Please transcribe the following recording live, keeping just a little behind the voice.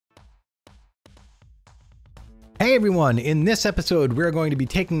Hey everyone, in this episode, we're going to be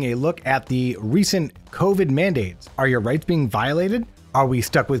taking a look at the recent COVID mandates. Are your rights being violated? Are we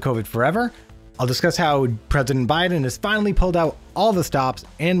stuck with COVID forever? I'll discuss how President Biden has finally pulled out all the stops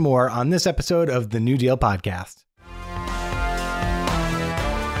and more on this episode of the New Deal podcast.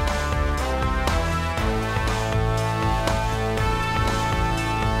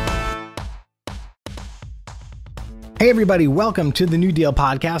 Hey everybody, welcome to the New Deal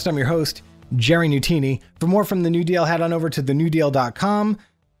podcast. I'm your host, Jerry Nutini. For more from the New Deal, head on over to thenewdeal.com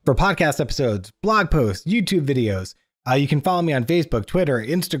for podcast episodes, blog posts, YouTube videos. You can follow me on Facebook, Twitter,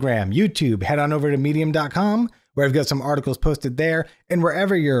 Instagram, YouTube. Head on over to medium.com where I've got some articles posted there. And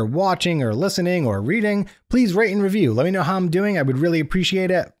wherever you're watching or listening or reading, please rate and review. Let me know how I'm doing. I would really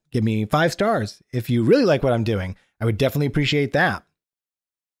appreciate it. Give me 5 stars. If you really like what I'm doing, I would definitely appreciate that.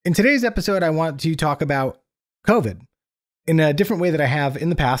 In today's episode, I want to talk about COVID in a different way that I have in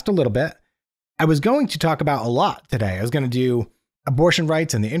the past a little bit. I was going to talk about a lot today. I was going to do abortion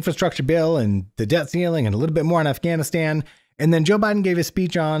rights and the infrastructure bill and the debt ceiling and a little bit more on Afghanistan. And then Joe Biden gave a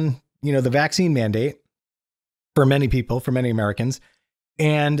speech on, the vaccine mandate for many people, for many Americans.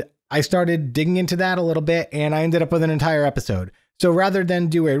 And I started digging into that a little bit and I ended up with an entire episode. So rather than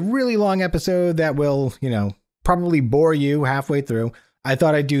do a really long episode that will, probably bore you halfway through, I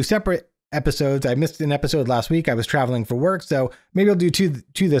thought I'd do separate episodes. I missed an episode last week. I was traveling for work. So maybe I'll do two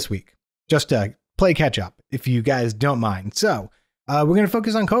this week. Just to play catch up, if you guys don't mind. So we're going to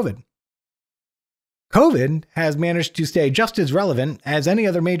focus on COVID. COVID has managed to stay just as relevant as any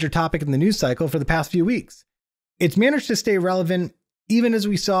other major topic in the news cycle for the past few weeks. It's managed to stay relevant even as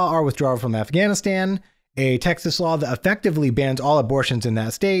we saw our withdrawal from Afghanistan, a Texas law that effectively bans all abortions in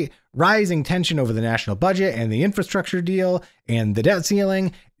that state, rising tension over the national budget and the infrastructure deal and the debt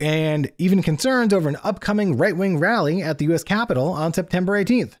ceiling, and even concerns over an upcoming right-wing rally at the U.S. Capitol on September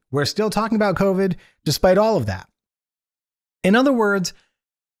 18th. We're still talking about COVID despite all of that. In other words,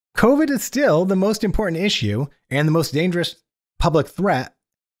 COVID is still the most important issue and the most dangerous public threat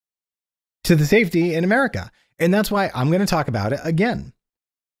to the safety in America. And that's why I'm going to talk about it again.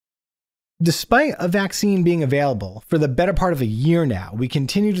 Despite a vaccine being available for the better part of a year now, we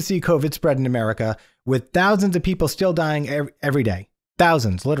continue to see COVID spread in America with thousands of people still dying every day.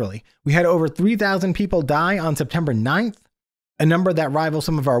 Thousands, literally. We had over 3,000 people die on September 9th, a number that rivals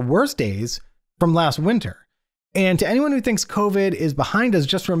some of our worst days from last winter. And to anyone who thinks COVID is behind us,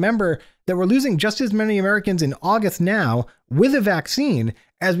 just remember that we're losing just as many Americans in August now with a vaccine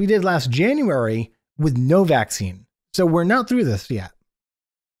as we did last January with no vaccine. So we're not through this yet.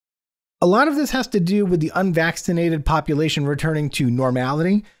 A lot of this has to do with the unvaccinated population returning to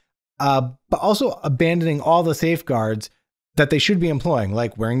normality, but also abandoning all the safeguards that they should be employing,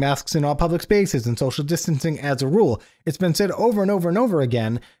 like wearing masks in all public spaces and social distancing as a rule. It's been said over and over and over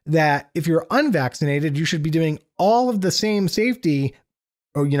again that if you're unvaccinated, you should be doing all of the same safety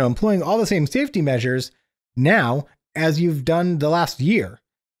or, employing all the same safety measures now as you've done the last year.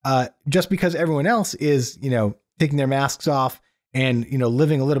 Just because everyone else is, taking their masks off and,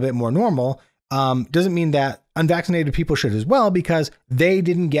 living a little bit more normal, doesn't mean that unvaccinated people should as well, because they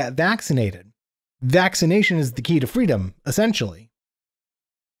didn't get vaccinated. Vaccination is the key to freedom, essentially.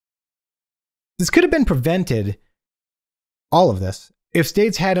 This could have been prevented, all of this, if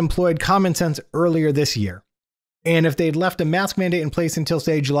states had employed common sense earlier this year, and if they'd left a mask mandate in place until,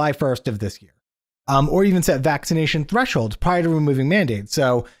 say, July 1st of this year, or even set vaccination thresholds prior to removing mandates.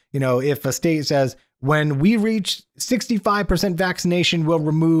 So, if a state says, when we reach 65% vaccination, we'll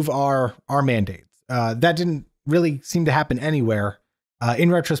remove our mandates. That didn't really seem to happen anywhere.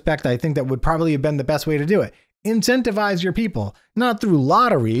 In retrospect, I think that would probably have been the best way to do it. Incentivize your people, not through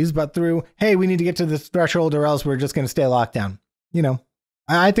lotteries, but through, hey, we need to get to this threshold or else we're just going to stay locked down.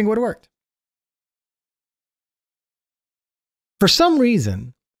 I think it would have worked. For some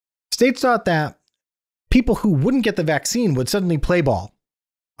reason, states thought that people who wouldn't get the vaccine would suddenly play ball.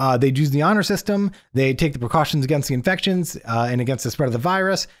 They'd use the honor system. They'd take the precautions against the infections and against the spread of the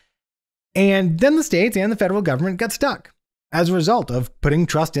virus. And then the states and the federal government got stuck as a result of putting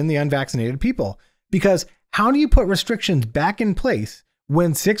trust in the unvaccinated people. Because how do you put restrictions back in place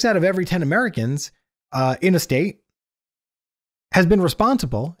when 6 out of every 10 Americans in a state has been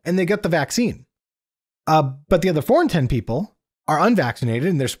responsible and they get the vaccine? But the other 4 in 10 people are unvaccinated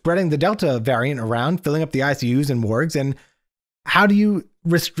and they're spreading the Delta variant around, filling up the ICUs and morgues. And how do you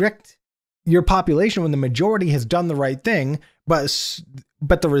restrict your population when the majority has done the right thing, but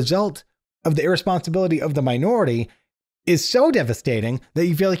the result of the irresponsibility of the minority is so devastating that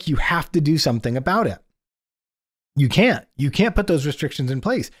you feel like you have to do something about it? You can't put those restrictions in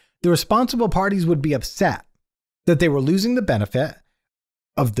place. The responsible parties would be upset that they were losing the benefit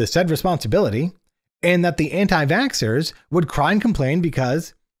of the said responsibility and that the anti-vaxxers would cry and complain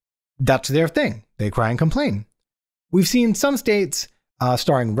because that's their thing. They cry and complain. We've seen some states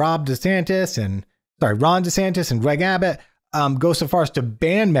starring Ron DeSantis and Greg Abbott go so far as to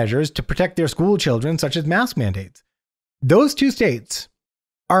ban measures to protect their school children, such as mask mandates. Those two states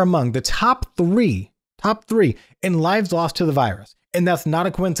are among the top three in lives lost to the virus. And that's not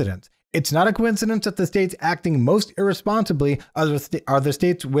a coincidence. It's not a coincidence that the states acting most irresponsibly are the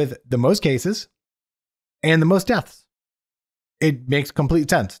states with the most cases and the most deaths. It makes complete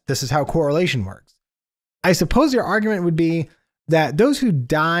sense. This is how correlation works. I suppose your argument would be that those who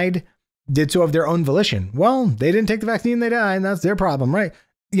died did so of their own volition. Well, they didn't take the vaccine, they died, and that's their problem, right?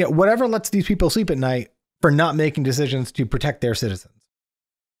 Yeah, whatever lets these people sleep at night for not making decisions to protect their citizens.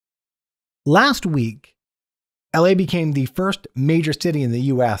 Last week, LA became the first major city in the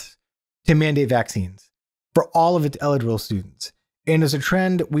US to mandate vaccines for all of its eligible students. And as a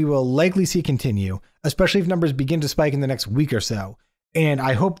trend we will likely see continue, especially if numbers begin to spike in the next week or so. And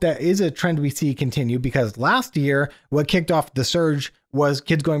I hope that is a trend we see continue, because last year, what kicked off the surge was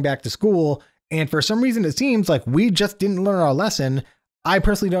kids going back to school. And for some reason, it seems like we just didn't learn our lesson. I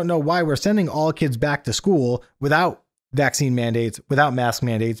personally don't know why we're sending all kids back to school without vaccine mandates, without mask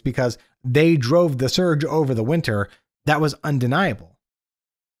mandates, because they drove the surge over the winter. That was undeniable.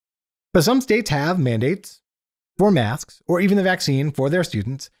 But some states have mandates for masks or even the vaccine for their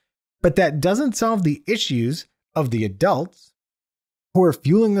students, but that doesn't solve the issues of the adults who are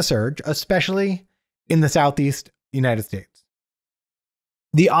fueling the surge, especially in the Southeast United States.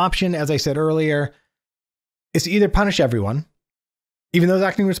 The option, as I said earlier, is to either punish everyone, even those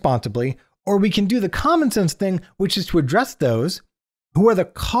acting responsibly, or we can do the common sense thing, which is to address those who are the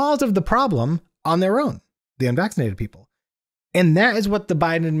cause of the problem on their own, the unvaccinated people. And that is what the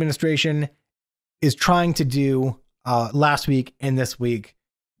Biden administration is trying to do last week and this week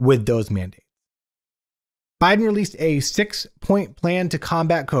with those mandates. Biden released a 6-point plan to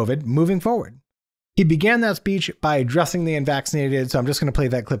combat COVID moving forward. He began that speech by addressing the unvaccinated, so I'm just going to play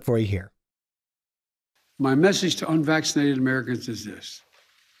that clip for you here. My message to unvaccinated Americans is this: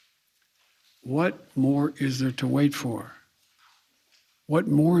 what more is there to wait for? What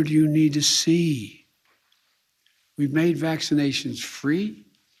more do you need to see? We've made vaccinations free,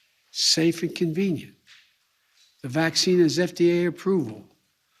 safe, and convenient. The vaccine has FDA approval.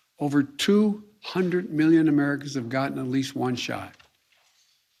 Over 200 million Americans have gotten at least one shot.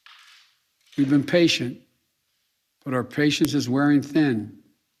 We've been patient, but our patience is wearing thin,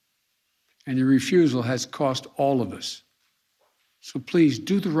 and your refusal has cost all of us. So please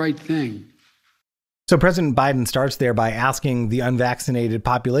do the right thing. So President Biden starts there by asking the unvaccinated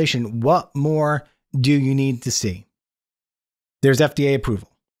population, what more do you need to see? There's FDA approval.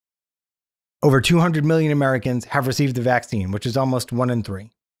 Over 200 million Americans have received the vaccine, which is almost 1 in 3.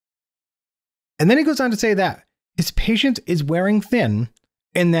 And then he goes on to say that his patience is wearing thin,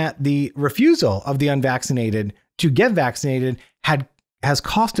 and that the refusal of the unvaccinated to get vaccinated has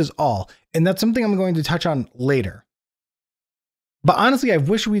cost us all. And that's something I'm going to touch on later. But honestly, I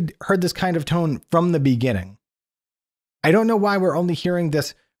wish we'd heard this kind of tone from the beginning. I don't know why we're only hearing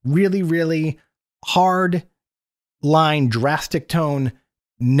this really, really hard line, drastic tone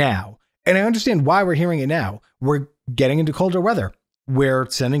now. And I understand why we're hearing it now. We're getting into colder weather. We're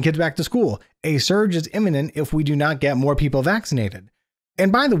sending kids back to school. A surge is imminent if we do not get more people vaccinated.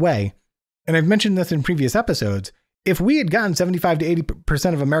 And by the way, and I've mentioned this in previous episodes, if we had gotten 75 to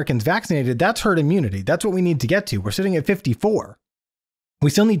 80% of Americans vaccinated, that's herd immunity. That's what we need to get to. We're sitting at 54. We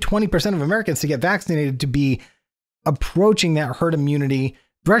still need 20% of Americans to get vaccinated to be approaching that herd immunity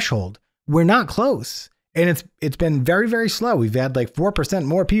threshold. We're not close. And it's been very, very slow. We've had like 4%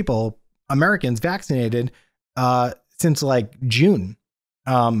 more people, Americans, vaccinated since like June.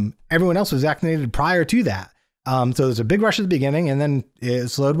 Everyone else was vaccinated prior to that. So there's a big rush at the beginning, and then it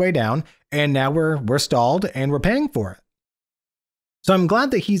slowed way down, and now we're stalled and we're paying for it. So I'm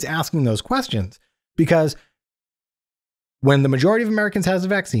glad that he's asking those questions, because when the majority of Americans has a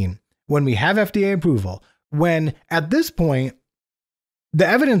vaccine, when we have FDA approval, when at this point, the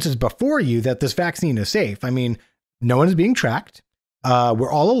evidence is before you that this vaccine is safe. I mean, no one is being tracked.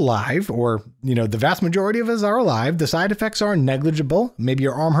 We're all alive, or, the vast majority of us are alive. The side effects are negligible. Maybe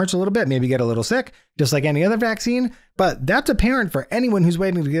your arm hurts a little bit, maybe you get a little sick, just like any other vaccine, but that's apparent for anyone who's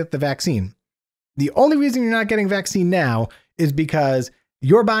waiting to get the vaccine. The only reason you're not getting vaccine now is because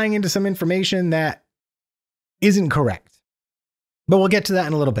you're buying into some information that isn't correct. But we'll get to that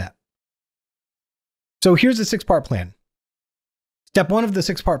in a little bit. So here's the 6-part plan. Step 1 of the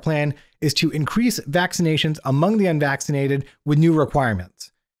 6-part plan is to increase vaccinations among the unvaccinated with new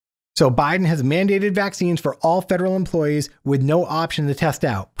requirements. So Biden has mandated vaccines for all federal employees with no option to test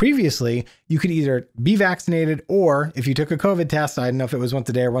out. Previously, you could either be vaccinated or if you took a COVID test, I don't know if it was once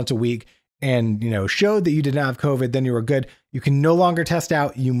a day or once a week, and showed that you did not have COVID, then you were good. You can no longer test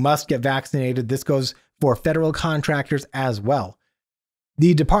out. You must get vaccinated. This goes for federal contractors as well.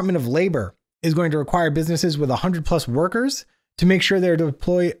 The Department of Labor is going to require businesses with 100 plus workers to make sure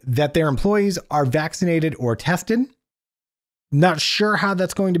that their employees are vaccinated or tested. Not sure how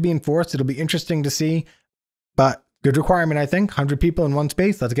that's going to be enforced. It'll be interesting to see, but good requirement, I think. 100 people in one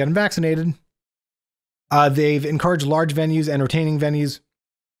space. Let's get them vaccinated. They've encouraged large venues, entertaining venues,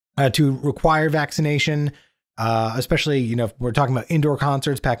 to require vaccination, especially, if we're talking about indoor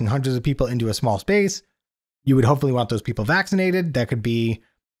concerts, packing hundreds of people into a small space. You would hopefully want those people vaccinated. That could be,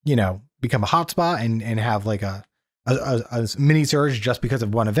 become a hotspot and have like a mini surge just because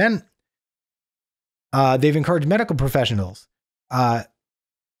of one event. They've encouraged medical professionals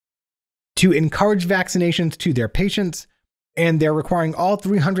to encourage vaccinations to their patients, and they're requiring all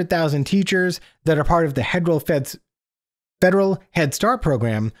 300,000 teachers that are part of the federal Head Start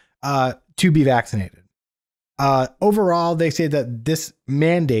program to be vaccinated. Overall, they say that this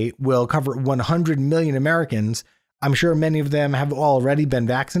mandate will cover 100 million Americans. I'm sure many of them have already been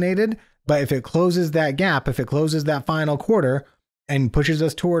vaccinated, but if it closes that gap, if it closes that final quarter and pushes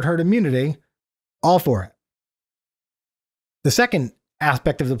us toward herd immunity, all for it. The second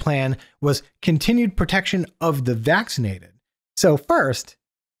aspect of the plan was continued protection of the vaccinated. So first,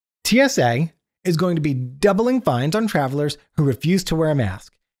 TSA is going to be doubling fines on travelers who refuse to wear a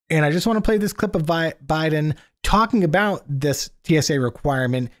mask. And I just want to play this clip of Biden talking about this TSA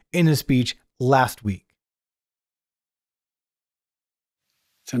requirement in his speech last week.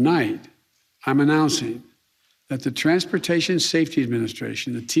 Tonight, I'm announcing that the Transportation Safety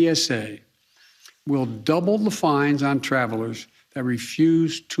Administration, the TSA, will double the fines on travelers that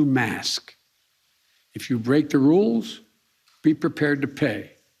refuse to mask. If you break the rules, be prepared to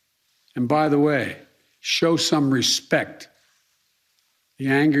pay. And by the way, show some respect. The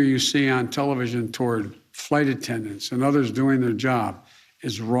anger you see on television toward flight attendants and others doing their job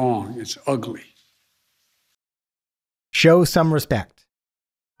is wrong. It's ugly. Show some respect.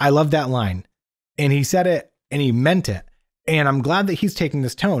 I love that line. And he said it and he meant it. And I'm glad that he's taking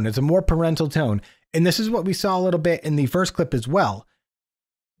this tone. It's a more parental tone. And this is what we saw a little bit in the first clip as well.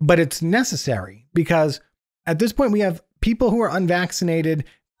 But it's necessary because at this point, we have people who are unvaccinated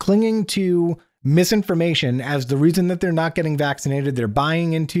clinging to misinformation as the reason that they're not getting vaccinated. They're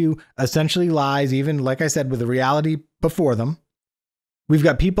buying into essentially lies, even like I said, with the reality before them. We've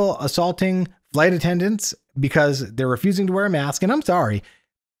got people assaulting flight attendants because they're refusing to wear a mask. And I'm sorry,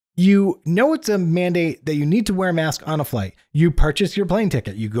 it's a mandate that you need to wear a mask on a flight. You purchase your plane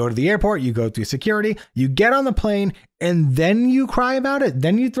ticket, you go to the airport, you go through security, you get on the plane, and then you cry about it.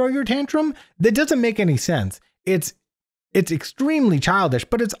 Then you throw your tantrum. That doesn't make any sense. It's extremely childish,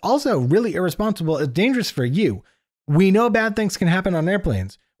 but it's also really irresponsible. It's dangerous for you. We know bad things can happen on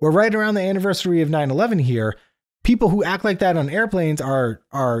airplanes. We're right around the anniversary of 9/11 here. People who act like that on airplanes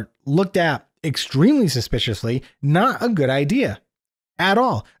are looked at extremely suspiciously. Not a good idea at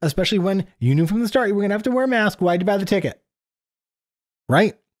all, especially when you knew from the start you were going to have to wear a mask. Why'd you buy the ticket?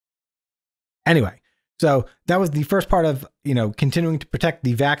 Right? Anyway, so that was the first part of, continuing to protect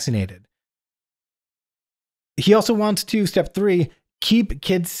the vaccinated. He also wants to, step 3, keep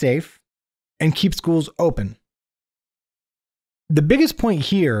kids safe and keep schools open. The biggest point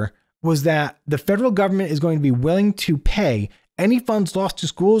here was that the federal government is going to be willing to pay any funds lost to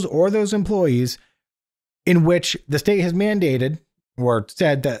schools or those employees in which the state has mandated or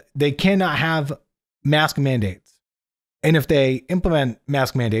said that they cannot have mask mandates. And if they implement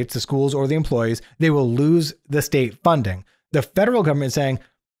mask mandates, the schools or the employees, they will lose the state funding. The federal government is saying,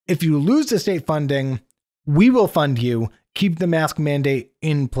 if you lose the state funding, we will fund you, keep the mask mandate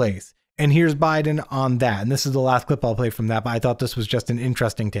in place. And here's Biden on that. And this is the last clip I'll play from that, but I thought this was just an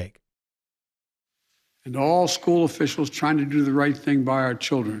interesting take. And all school officials trying to do the right thing by our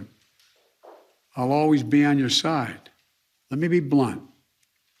children, I'll always be on your side. Let me be blunt.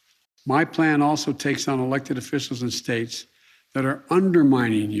 My plan also takes on elected officials in states that are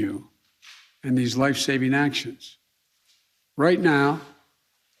undermining you and these life-saving actions. Right now,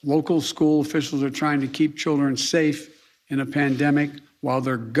 local school officials are trying to keep children safe in a pandemic while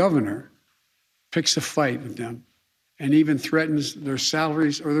their governor picks a fight with them and even threatens their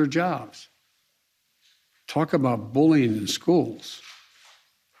salaries or their jobs. Talk about bullying in schools.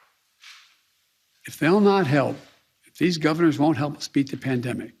 If they'll not help, if these governors won't help us beat the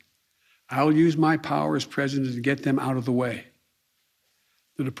pandemic, I'll use my power as president to get them out of the way.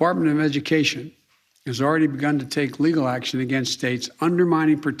 The Department of Education has already begun to take legal action against states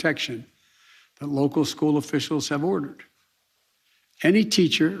undermining protection that local school officials have ordered. Any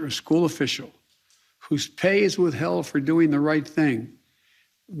teacher or school official whose pay is withheld for doing the right thing,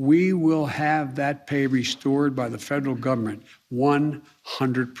 we will have that pay restored by the federal government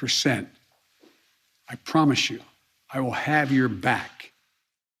 100%. I promise you, I will have your back.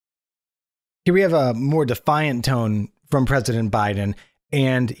 Here we have a more defiant tone from President Biden,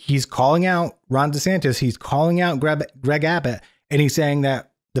 and he's calling out Ron DeSantis. He's calling out Greg Abbott, and he's saying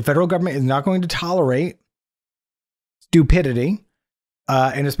that the federal government is not going to tolerate stupidity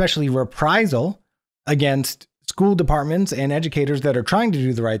and especially reprisal against school departments and educators that are trying to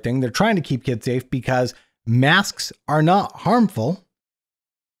do the right thing. They're trying to keep kids safe because masks are not harmful.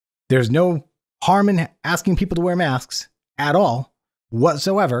 There's no harm in asking people to wear masks at all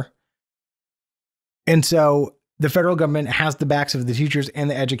whatsoever. And so the federal government has the backs of the teachers and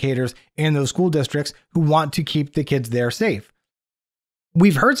the educators and those school districts who want to keep the kids there safe.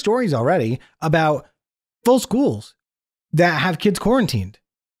 We've heard stories already about full schools that have kids quarantined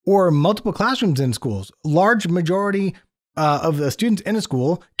or multiple classrooms in schools. Large majority of the students in a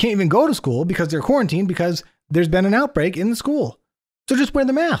school can't even go to school because they're quarantined because there's been an outbreak in the school. So just wear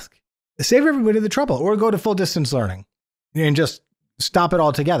the mask. Save everybody the trouble, or go to full distance learning and just stop it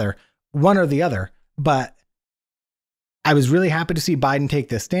all together, one or the other. But I was really happy to see Biden take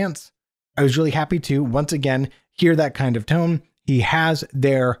this stance. I was really happy to, once again, hear that kind of tone. He has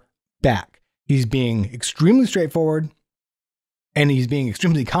their back. He's being extremely straightforward and he's being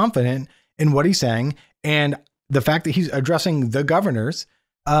extremely confident in what he's saying. And the fact that he's addressing the governors,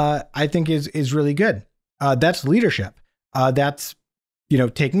 I think is really good. That's leadership. That's,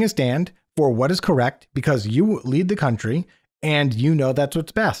 taking a stand for what is correct because you lead the country and that's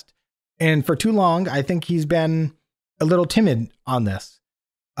what's best. And for too long, I think he's been a little timid on this.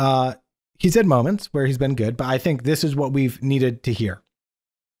 He's had moments where he's been good, but I think this is what we've needed to hear.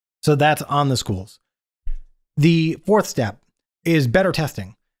 So that's on the schools. The fourth step is better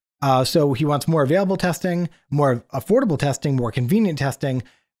testing. So he wants more available testing, more affordable testing, more convenient testing.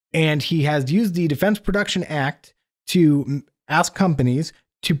 And he has used the Defense Production Act to ask companies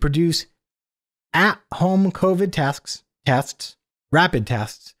to produce at-home COVID tests, rapid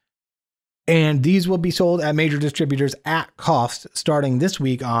tests. And these will be sold at major distributors at cost starting this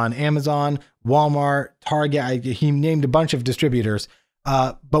week on Amazon, Walmart, Target. He named a bunch of distributors,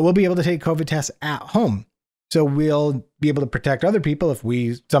 but we'll be able to take COVID tests at home. So we'll be able to protect other people if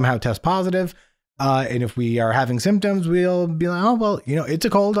we somehow test positive. And if we are having symptoms, we'll be like, oh, well, it's a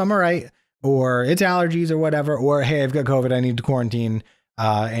cold, I'm all right. Or it's allergies or whatever. Or, hey, I've got COVID, I need to quarantine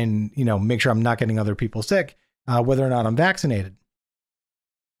and make sure I'm not getting other people sick, whether or not I'm vaccinated.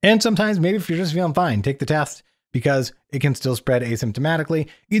 And sometimes maybe if you're just feeling fine, take the test because it can still spread asymptomatically.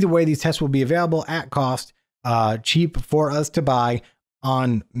 Either way, these tests will be available at cost, cheap for us to buy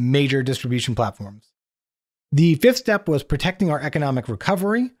on major distribution platforms. The fifth step was protecting our economic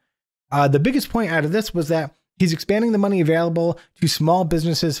recovery. The biggest point out of this was that he's expanding the money available to small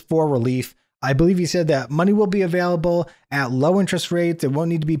businesses for relief. I believe he said that money will be available at low interest rates. It won't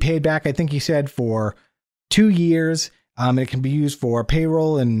need to be paid back, I think he said, for 2 years. It can be used for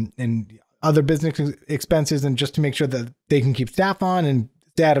payroll and other business expenses and just to make sure that they can keep staff on and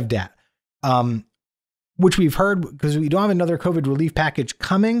stay out of debt, which we've heard because we don't have another COVID relief package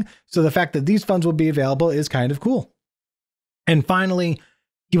coming. So the fact that these funds will be available is kind of cool. And finally,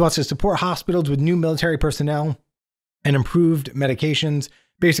 he wants to support hospitals with new military personnel and improved medications,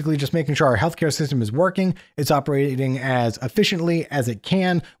 basically just making sure our healthcare system is working. It's operating as efficiently as it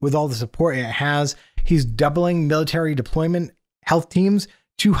can with all the support it has. He's doubling military deployment health teams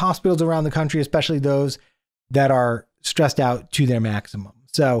to hospitals around the country, especially those that are stressed out to their maximum.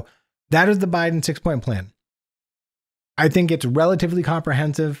 So that is the Biden 6-point plan. I think it's relatively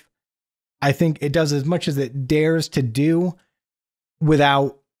comprehensive. I think it does as much as it dares to do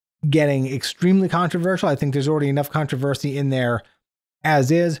without getting extremely controversial. I think there's already enough controversy in there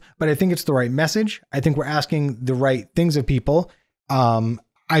as is, but I think it's the right message. I think we're asking the right things of people.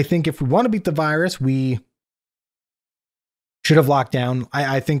 I think if we want to beat the virus, we should have locked down.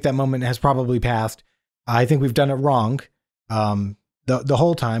 I think that moment has probably passed. I think we've done it wrong the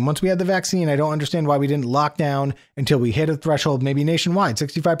whole time. Once we had the vaccine, I don't understand why we didn't lock down until we hit a threshold, maybe nationwide,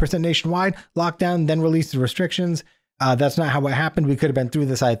 65% nationwide, lockdown, then release the restrictions. That's not how it happened. We could have been through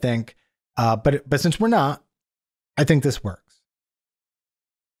this, I think. But since we're not, I think this works.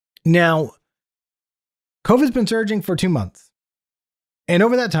 Now, COVID's been surging for 2 months. And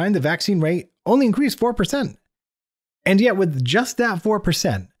over that time, the vaccine rate only increased 4%. And yet with just that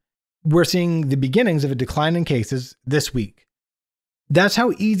 4%, we're seeing the beginnings of a decline in cases this week. That's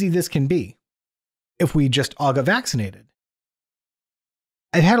how easy this can be. if we just all got vaccinated.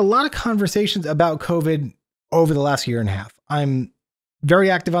 I've had a lot of conversations about COVID over the last year and a half. I'm very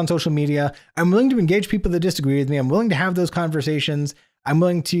active on social media. I'm willing to engage people that disagree with me. I'm willing to have those conversations. I'm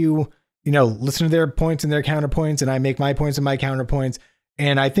willing to, listen to their points and their counterpoints, and I make my points and my counterpoints.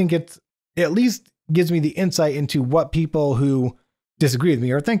 And I think it at least gives me the insight into what people who disagree with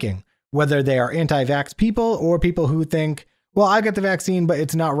me are thinking, whether they are anti-vax people or people who think, well, I got the vaccine, but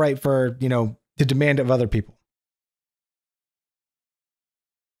it's not right for, to demand of other people.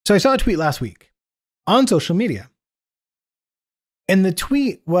 So I saw a tweet last week on social media. And the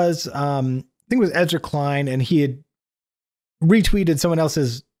tweet was, I think it was Ezra Klein, and he had retweeted someone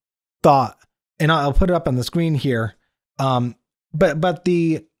else's thought. And I'll put it up on the screen here. But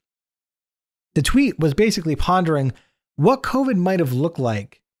the tweet was basically pondering what COVID might have looked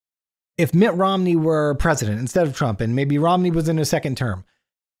like if Mitt Romney were president instead of Trump, and maybe Romney was in his second term.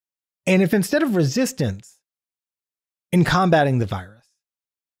 And if instead of resistance in combating the virus,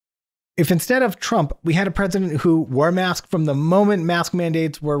 if instead of Trump, we had a president who wore a mask from the moment mask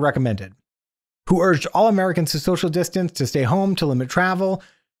mandates were recommended, who urged all Americans to social distance, to stay home, to limit travel,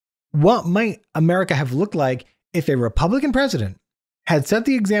 what might America have looked like if a Republican president had set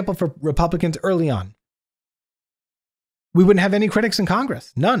the example for Republicans early on? We wouldn't have any critics in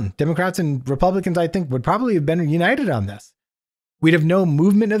Congress. None. Democrats and Republicans, I think, would probably have been united on this. We'd have no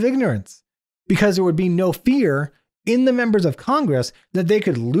movement of ignorance because there would be no fear in the members of Congress that they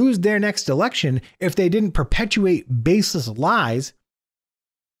could lose their next election if they didn't perpetuate baseless lies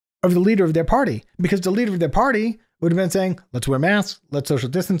of the leader of their party. Because the leader of their party would have been saying, let's wear masks, let's social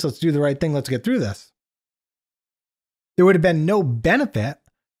distance, let's do the right thing, let's get through this. There would have been no benefit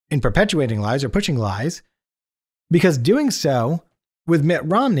in perpetuating lies or pushing lies, because doing so with Mitt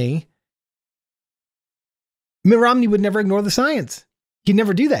Romney would never ignore the science. He'd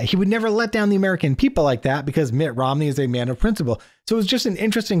never do that. He would never let down the American people like that because Mitt Romney is a man of principle. So it was just an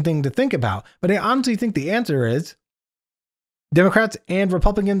interesting thing to think about. But I honestly think the answer is Democrats and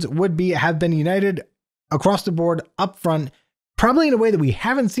Republicans have been united across the board up front, probably in a way that we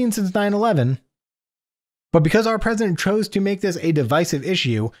haven't seen since 9/11. But because our president chose to make this a divisive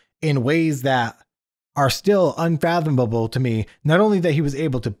issue in ways that are still unfathomable to me, not only that he was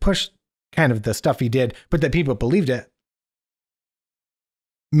able to push kind of the stuff he did, but that people believed it,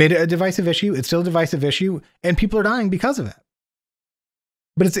 made it a divisive issue. It's still a divisive issue, and people are dying because of it.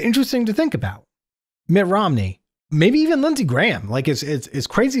 But it's interesting to think about. Mitt Romney, maybe even Lindsey Graham, like as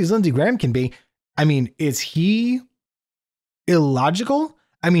crazy as Lindsey Graham can be. I mean, is he illogical?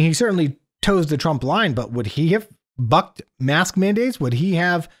 I mean, he certainly toes the Trump line, but would he have bucked mask mandates? Would he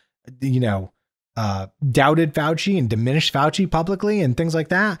have, doubted Fauci and diminished Fauci publicly and things like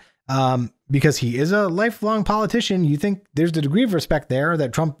that? Because he is a lifelong politician. You think there's a degree of respect there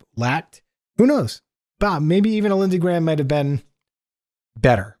that Trump lacked? Who knows? But maybe even a Lindsey Graham might have been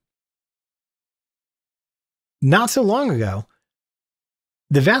better. Not so long ago,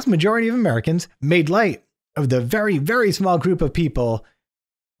 the vast majority of Americans made light of the very, very small group of people,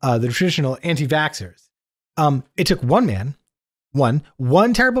 the traditional anti-vaxxers. It took one man,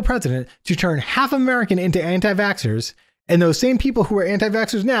 one terrible president to turn half American into anti-vaxxers. And those same people who are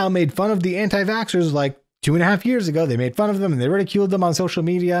anti-vaxxers now made fun of the anti-vaxxers like 2.5 years ago. They made fun of them and they ridiculed them on social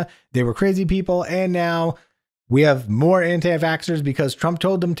media. They were crazy people. And now we have more anti-vaxxers because Trump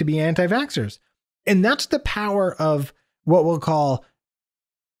told them to be anti-vaxxers. And that's the power of what we'll call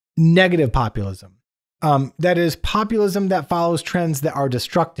negative populism. That is populism that follows trends that are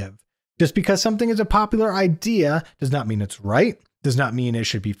destructive. Just because something is a popular idea does not mean it's right, does not mean it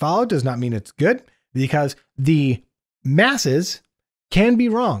should be followed, does not mean it's good, because the masses can be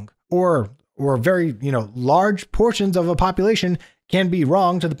wrong, or very, large portions of a population can be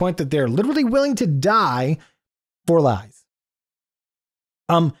wrong to the point that they're literally willing to die for lies.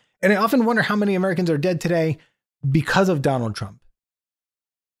 And I often wonder how many Americans are dead today because of Donald Trump.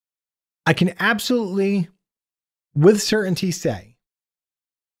 I can absolutely, with certainty, say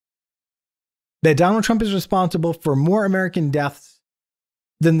that Donald Trump is responsible for more American deaths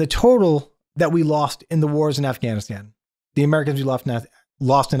than the total that we lost in the wars in Afghanistan, the Americans we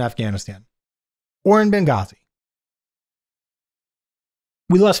lost in Afghanistan, or in Benghazi.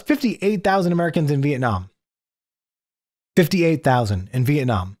 We lost 58,000 Americans in Vietnam. 58,000 in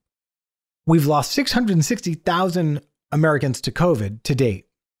Vietnam. We've lost 660,000 Americans to COVID to date.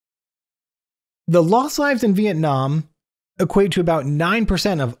 The lost lives in Vietnam equate to about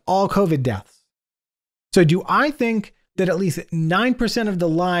 9% of all COVID deaths. So do I think that at least 9% of the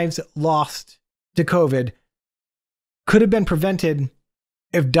lives lost to COVID could have been prevented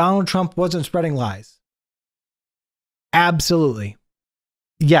if Donald Trump wasn't spreading lies? Absolutely.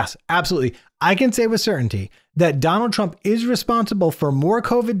 Yes, absolutely. I can say with certainty that Donald Trump is responsible for more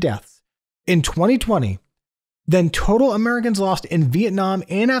COVID deaths in 2020 than total Americans lost in Vietnam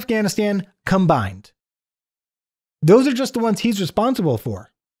and Afghanistan combined. Those are just the ones he's responsible for,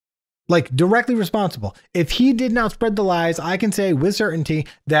 like directly responsible. If he did not spread the lies, I can say with certainty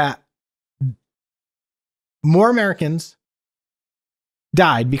that more Americans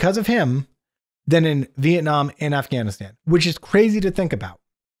died because of him than in Vietnam and Afghanistan, which is crazy to think about.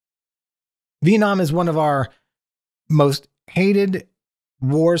 Vietnam is one of our most hated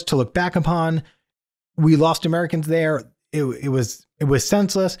wars to look back upon. We lost Americans there. It was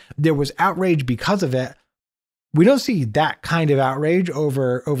senseless. There was outrage because of it. We don't see that kind of outrage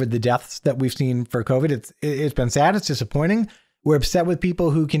over the deaths that we've seen for COVID. It's been sad. It's disappointing. We're upset with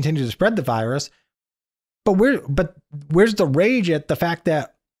people who continue to spread the virus. But where's the rage at the fact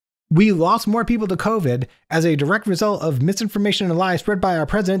that we lost more people to COVID as a direct result of misinformation and lies spread by our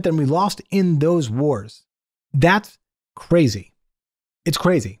president than we lost in those wars? That's crazy. It's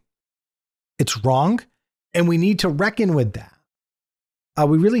crazy. It's wrong. And we need to reckon with that.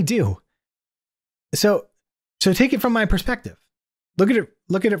 We really do. So take it from my perspective. Look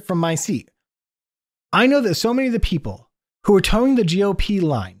at it from my seat. I know that so many of the people who are towing the GOP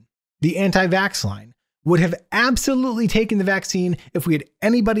line, the anti-vax line, would have absolutely taken the vaccine if we had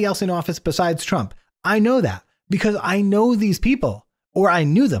anybody else in office besides Trump. I know that because I know these people, or I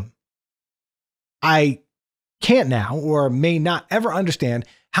knew them. I can't now, or may not ever understand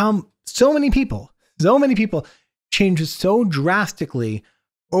how so many people changed so drastically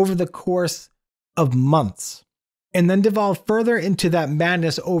over the course of months and then devolved further into that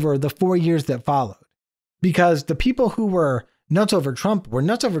madness over the 4 years that followed. Because the people who were nuts over Trump were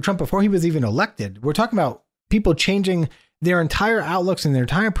nuts over Trump before he was even elected. We're talking about people changing their entire outlooks and their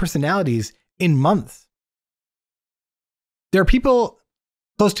entire personalities in months. There are people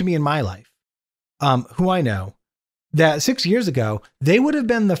close to me in my life who I know that 6 years ago, they would have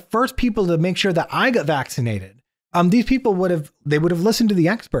been the first people to make sure that I got vaccinated. These people would have listened to the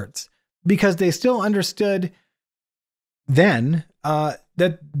experts because they still understood then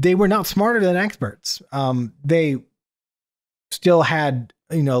that they were not smarter than experts. They still had,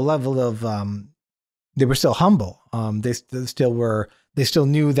 level of, they were still humble. They still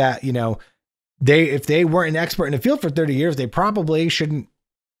knew that, if they weren't an expert in the field for 30 years, they probably shouldn't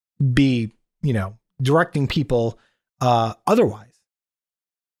be, directing people otherwise.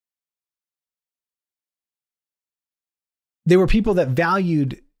 They were people that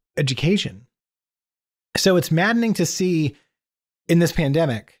valued education. So it's maddening to see in this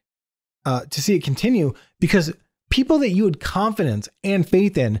pandemic, to see it continue, because people that you had confidence and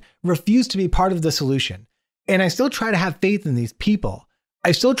faith in refuse to be part of the solution. And I still try to have faith in these people.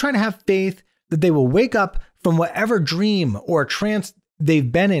 I still try to have faith that they will wake up from whatever dream or trance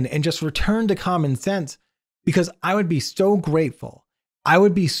they've been in and just return to common sense, because I would be so grateful. I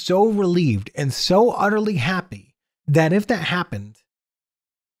would be so relieved and so utterly happy that if that happened,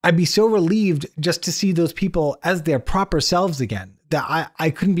 I'd be so relieved just to see those people as their proper selves again, that I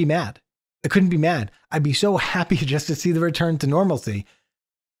couldn't be mad. I couldn't be mad. I'd be so happy just to see the return to normalcy.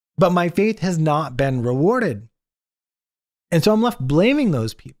 But my faith has not been rewarded. And so I'm left blaming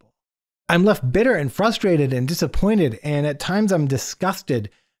those people. I'm left bitter and frustrated and disappointed. And at times I'm disgusted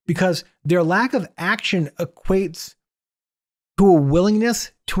because their lack of action equates to a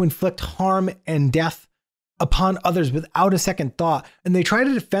willingness to inflict harm and death upon others without a second thought. And they try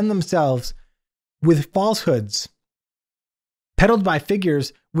to defend themselves with falsehoods peddled by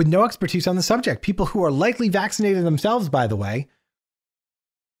figures with no expertise on the subject. People who are likely vaccinated themselves, by the way,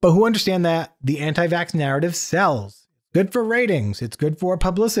 but who understand that the anti-vax narrative sells. Good for ratings. It's good for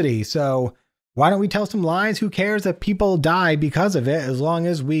publicity. So why don't we tell some lies? Who cares if people die because of it, as long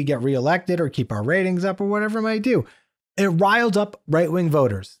as we get reelected or keep our ratings up or whatever it might do? It riles up right-wing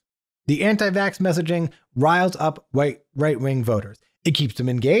voters. The anti-vax messaging riles up right-wing voters. It keeps them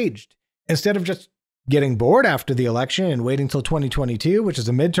engaged. Instead of just getting bored after the election and waiting till 2022, which is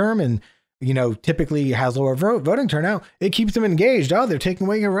a midterm and, typically has lower voting turnout, it keeps them engaged. Oh, they're taking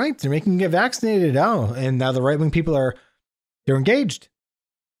away your rights. They're making you get vaccinated. Oh, and now the right-wing people they're engaged.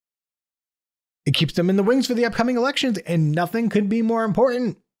 It keeps them in the wings for the upcoming elections, and nothing could be more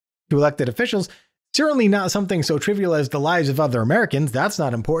important to elected officials. Certainly not something so trivial as the lives of other Americans. That's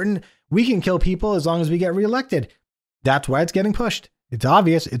not important. We can kill people as long as we get reelected. That's why it's getting pushed. It's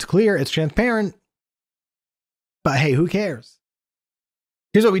obvious, it's clear, it's transparent. But hey, who cares?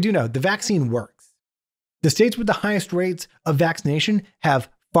 Here's what we do know. The vaccine works. The states with the highest rates of vaccination have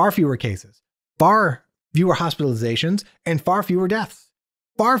far fewer cases, far fewer hospitalizations, and far fewer deaths.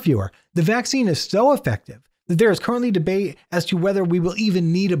 Far fewer. The vaccine is so effective that there is currently debate as to whether we will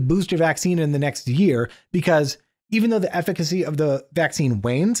even need a booster vaccine in the next year, because even though the efficacy of the vaccine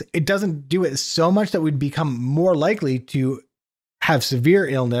wanes, it doesn't do it so much that we'd become more likely to have severe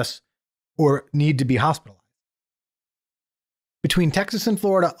illness or need to be hospitalized. Between Texas and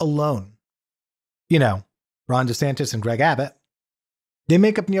Florida alone, Ron DeSantis and Greg Abbott, they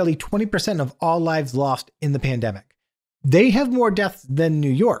make up nearly 20% of all lives lost in the pandemic. They have more deaths than New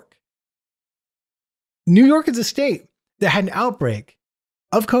York. New York is a state that had an outbreak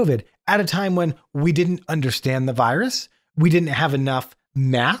of COVID at a time when we didn't understand the virus. We didn't have enough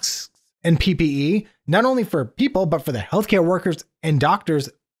masks and PPE, not only for people, but for the healthcare workers and doctors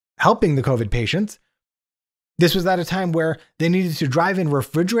helping the COVID patients. This was at a time where they needed to drive in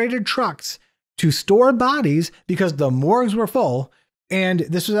refrigerated trucks to store bodies because the morgues were full. And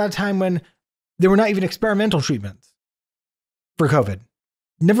this was at a time when there were not even experimental treatments for COVID.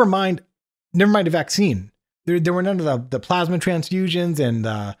 Never mind a vaccine. There were none of the plasma transfusions and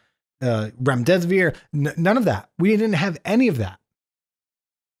remdesivir, none of that. We didn't have any of that.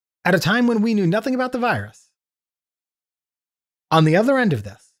 At a time when we knew nothing about the virus. On the other end of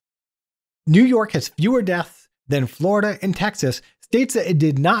this, New York has fewer deaths than Florida and Texas, states that it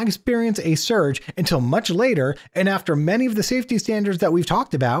did not experience a surge until much later, and after many of the safety standards that we've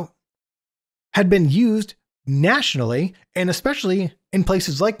talked about had been used nationally, and especially in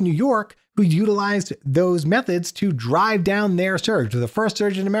places like New York, who utilized those methods to drive down their surge, the first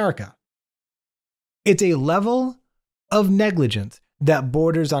surge in America. It's a level of negligence that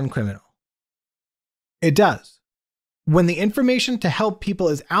borders on criminal. It does. When the information to help people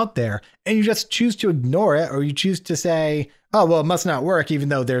is out there and you just choose to ignore it, or you choose to say, oh, well, it must not work, even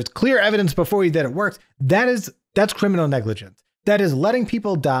though there's clear evidence before you that it works, that's criminal negligence. That is letting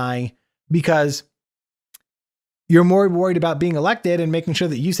people die because you're more worried about being elected and making sure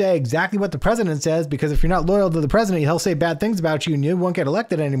that you say exactly what the president says, because if you're not loyal to the president, he'll say bad things about you and you won't get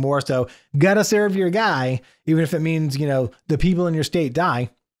elected anymore. So gotta serve your guy, even if it means, the people in your state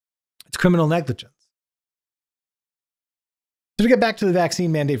die. It's criminal negligence. So to get back to the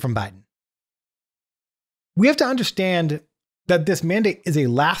vaccine mandate from Biden, we have to understand that this mandate is a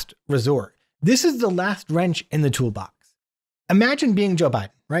last resort. This is the last wrench in the toolbox. Imagine being Joe Biden,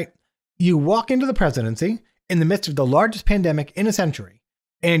 right? You walk into the presidency in the midst of the largest pandemic in a century,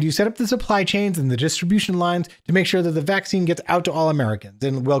 and you set up the supply chains and the distribution lines to make sure that the vaccine gets out to all Americans.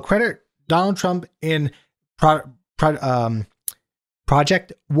 And we'll credit Donald Trump in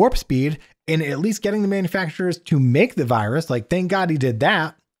Project Warp Speed in at least getting the manufacturers to make the virus. Like, thank God he did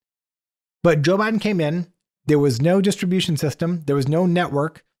that. But Joe Biden came in. There was no distribution system. There was no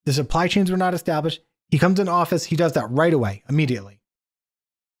network. The supply chains were not established. He comes in office. He does that right away, immediately.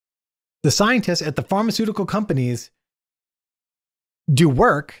 The scientists at the pharmaceutical companies do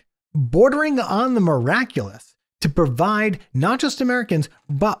work bordering on the miraculous to provide not just Americans,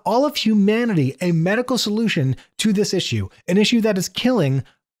 but all of humanity a medical solution to this issue, an issue that is killing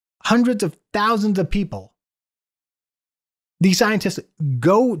hundreds of thousands of people. These scientists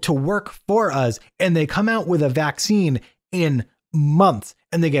go to work for us and they come out with a vaccine in months,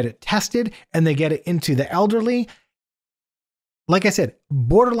 and they get it tested and they get it into the elderly. Like I said,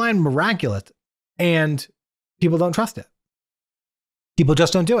 borderline miraculous, and people don't trust it. People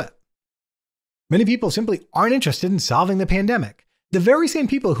just don't do it. Many people simply aren't interested in solving the pandemic. The very same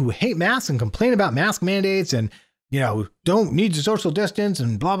people who hate masks and complain about mask mandates and, don't need to social distance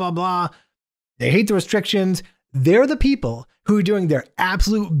and blah, blah, blah. They hate the restrictions. They're the people who are doing their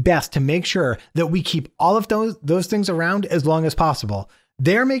absolute best to make sure that we keep all of those things around as long as possible.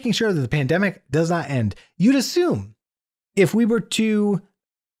 They're making sure that the pandemic does not end. You'd assume if we were to,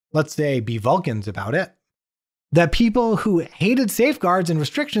 let's say, be Vulcans about it, that people who hated safeguards and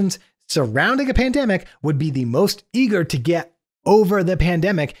restrictions surrounding a pandemic would be the most eager to get over the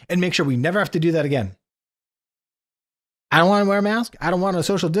pandemic and make sure we never have to do that again. I don't want to wear a mask. I don't want to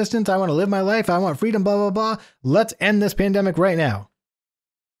social distance. I want to live my life. I want freedom, blah, blah, blah. Let's end this pandemic right now.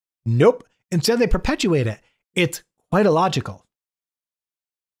 Nope. Instead, they perpetuate it. It's quite illogical.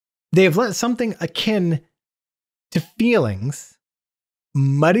 They have let something akin to feelings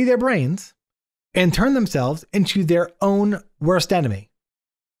muddy their brains and turn themselves into their own worst enemy.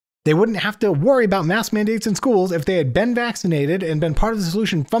 They wouldn't have to worry about mask mandates in schools if they had been vaccinated and been part of the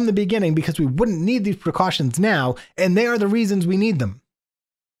solution from the beginning, because we wouldn't need these precautions now, and they are the reasons we need them.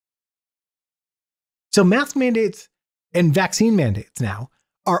 So mask mandates and vaccine mandates now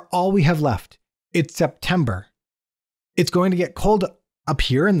are all we have left. It's September. It's going to get cold up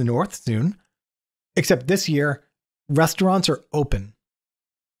here in the north soon, except this year, restaurants are open.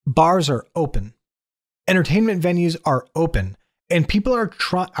 Bars are open. Entertainment venues are open. And people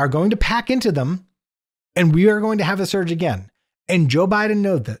are going to pack into them And we are going to have a surge again. And Joe Biden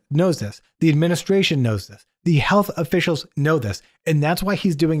knows this. The administration knows this. The health officials know this. And that's why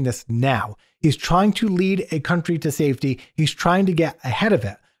he's doing this now. He's trying to lead a country to safety. He's trying to get ahead of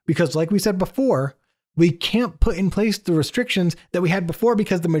it. Because like we said before, we can't put in place the restrictions that we had before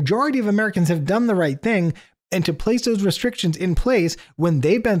because the majority of Americans have done the right thing. And to place those restrictions in place when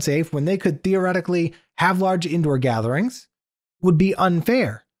they've been safe, when they could theoretically have large indoor gatherings, would be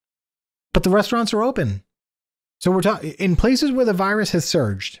unfair. But the restaurants are open. So we're talking in places where the virus has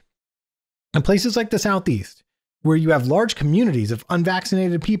surged, in places like the Southeast, where you have large communities of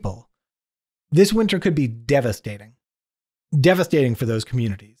unvaccinated people, this winter could be devastating. Devastating for those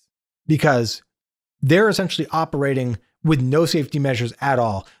communities because they're essentially operating with no safety measures at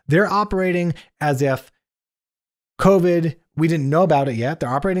all. They're operating as if COVID, we didn't know about it yet. They're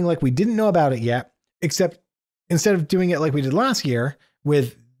operating like we didn't know about it yet, except instead of doing it like we did last year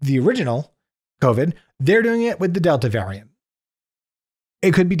with the original COVID, they're doing it with the Delta variant.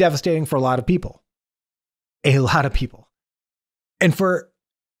 It could be devastating for a lot of people. A lot of people. And for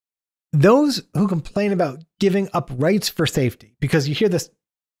those who complain about giving up rights for safety, because you hear this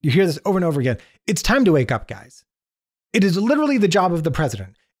over and over again, it's time to wake up, guys. It is literally the job of the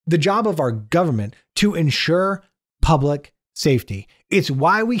president, the job of our government to ensure public safety. It's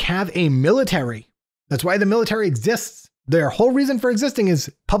why we have a military. That's why the military exists. Their whole reason for existing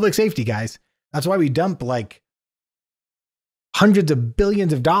is public safety, guys. That's why we dump like hundreds of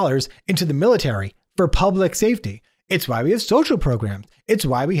billions of dollars into the military for public safety. It's why we have social programs. It's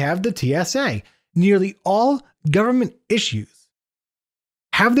why we have the TSA. Nearly all government issues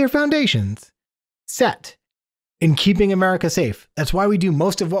have their foundations set in keeping America safe. That's why we do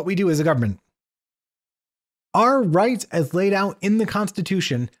most of what we do as a government. Our rights as laid out in the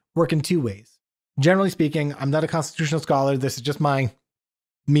Constitution work in two ways. Generally speaking, I'm not a constitutional scholar. This is just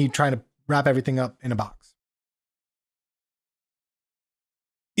me trying to wrap everything up in a box.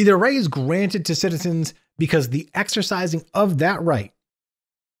 Either a right is granted to citizens because the exercising of that right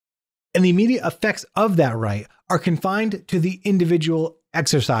and the immediate effects of that right are confined to the individual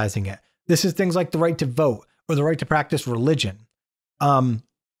exercising it. This is things like the right to vote or the right to practice religion.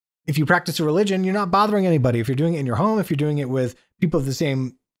 If you practice a religion, you're not bothering anybody. If you're doing it in your home, if you're doing it with people of the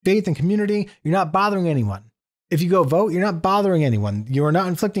same faith and community, you're not bothering anyone. If you go vote, you're not bothering anyone. You are not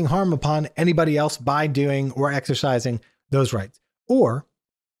inflicting harm upon anybody else by doing or exercising those rights. Or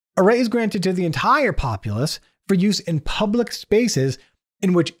a right is granted to the entire populace for use in public spaces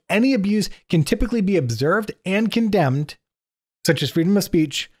in which any abuse can typically be observed and condemned, such as freedom of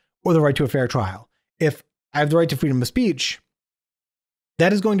speech or the right to a fair trial. If I have the right to freedom of speech,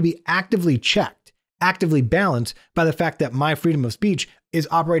 that is going to be actively checked, actively balanced by the fact that my freedom of speech is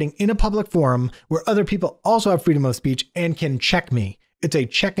operating in a public forum where other people also have freedom of speech and can check me. It's a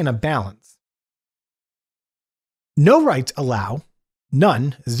check and a balance. No rights allow,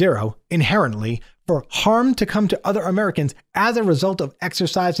 none, zero, inherently, for harm to come to other Americans as a result of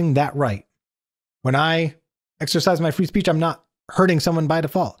exercising that right. When I exercise my free speech, I'm not hurting someone by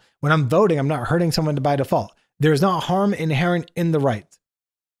default. When I'm voting, I'm not hurting someone by default. There is not harm inherent in the rights.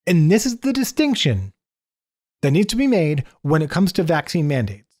 And this is the distinction that needs to be made when it comes to vaccine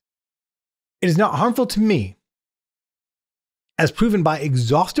mandates. It is not harmful to me, as proven by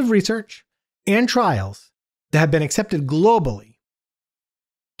exhaustive research and trials that have been accepted globally,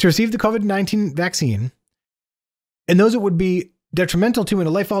 to receive the COVID-19 vaccine, and those it would be detrimental to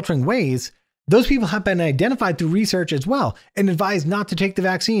in life-altering ways. Those people have been identified through research as well and advised not to take the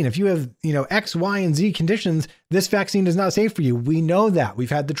vaccine. If you have, X, Y, and Z conditions, this vaccine is not safe for you. We know that.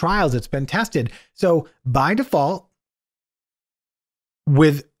 We've had the trials. It's been tested. So by default,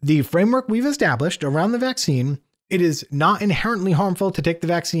 with the framework we've established around the vaccine, it is not inherently harmful to take the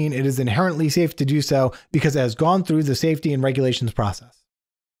vaccine. It is inherently safe to do so because it has gone through the safety and regulations process.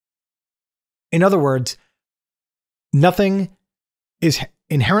 In other words, nothing is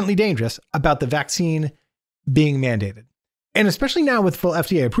inherently dangerous about the vaccine being mandated. And especially now with full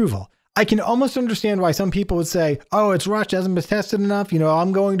FDA approval, I can almost understand why some people would say, oh, it's rushed, hasn't been tested enough.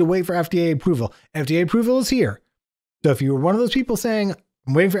 I'm going to wait for FDA approval. FDA approval is here. So if you were one of those people saying,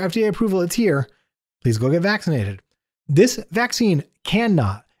 I'm waiting for FDA approval, it's here, please go get vaccinated. This vaccine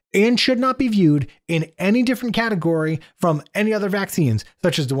cannot and should not be viewed in any different category from any other vaccines,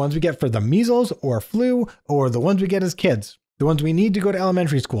 such as the ones we get for the measles or flu, or the ones we get as kids. The ones we need to go to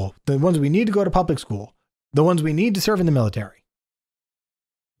elementary school, the ones we need to go to public school, the ones we need to serve in the military.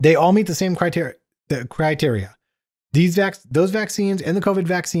 They all meet the same criteria. Those vaccines and the COVID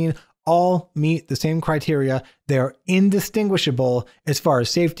vaccine all meet the same criteria. They are indistinguishable as far as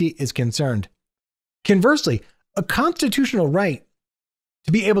safety is concerned. Conversely, a constitutional right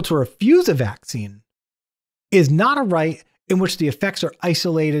to be able to refuse a vaccine is not a right in which the effects are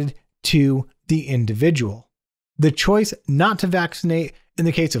isolated to the individual. The choice not to vaccinate in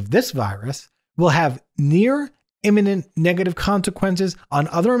the case of this virus will have near imminent negative consequences on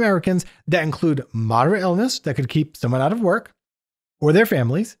other Americans that include moderate illness that could keep someone out of work or their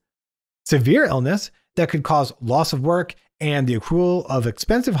families, severe illness that could cause loss of work and the accrual of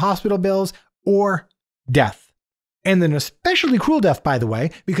expensive hospital bills, or death. And an especially cruel death, by the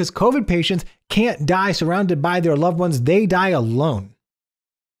way, because COVID patients can't die surrounded by their loved ones. They die alone.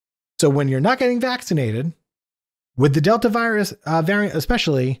 So when you're not getting vaccinated, with the Delta virus variant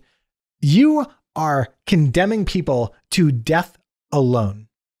especially, you are condemning people to death alone.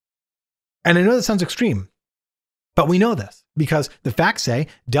 And I know that sounds extreme, but we know this because the facts say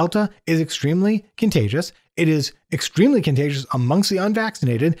Delta is extremely contagious. It is extremely contagious amongst the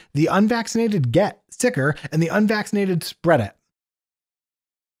unvaccinated. The unvaccinated get sicker and the unvaccinated spread it.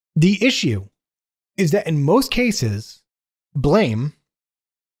 The issue is that in most cases, blame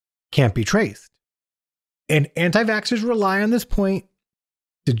can't be traced. And anti-vaxxers rely on this point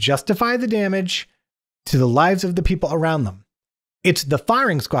to justify the damage to the lives of the people around them. It's the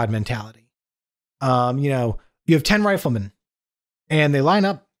firing squad mentality. You have 10 riflemen and they line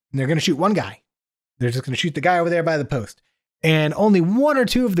up and they're going to shoot one guy. They're just going to shoot the guy over there by the post. And only one or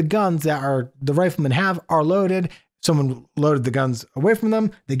two of the guns that the riflemen have are loaded. Someone loaded the guns away from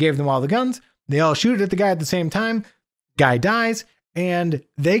them. They gave them all the guns. They all shoot it at the guy at the same time. Guy dies. And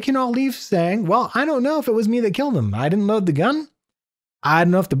they can all leave saying, well, I don't know if it was me that killed him. I didn't load the gun. I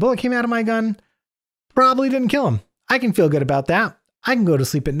don't know if the bullet came out of my gun. Probably didn't kill him. I can feel good about that. I can go to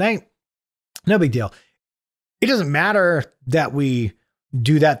sleep at night. No big deal. It doesn't matter that we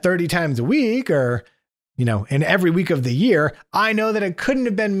do that 30 times a week or, in every week of the year. I know that it couldn't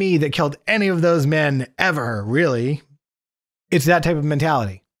have been me that killed any of those men ever, really. It's that type of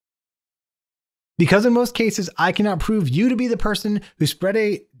mentality. Because in most cases, I cannot prove you to be the person who spread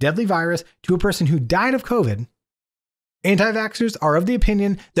a deadly virus to a person who died of COVID, anti-vaxxers are of the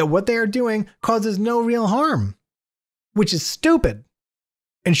opinion that what they are doing causes no real harm, which is stupid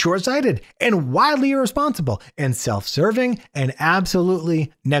and short-sighted and wildly irresponsible and self-serving and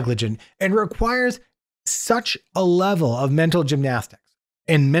absolutely negligent and requires such a level of mental gymnastics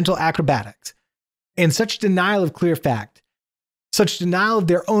and mental acrobatics and such denial of clear fact, such denial of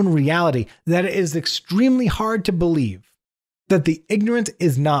their own reality, that it is extremely hard to believe that the ignorance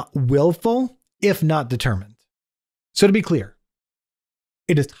is not willful, if not determined. So to be clear,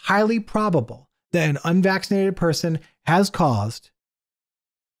 it is highly probable that an unvaccinated person has caused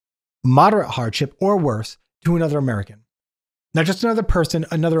moderate hardship or worse to another American. Not just another person,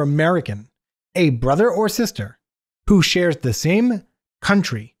 another American, a brother or sister who shares the same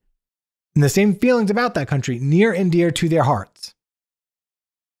country and the same feelings about that country near and dear to their hearts.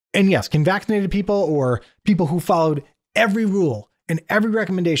 And yes, can vaccinated people or people who followed every rule and every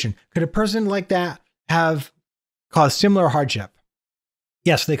recommendation, could a person like that have caused similar hardship?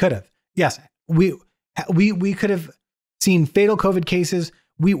 Yes, they could have. Yes, we could have seen fatal COVID cases.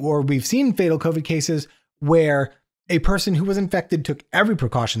 We've seen fatal COVID cases where a person who was infected took every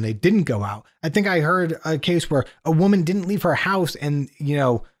precaution. They didn't go out. I think I heard a case where a woman didn't leave her house and,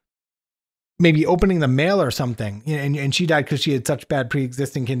 maybe opening the mail or something, and she died because she had such bad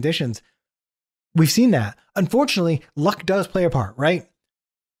pre-existing conditions. We've seen that. Unfortunately, luck does play a part, right?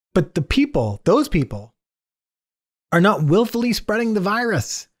 But those people are not willfully spreading the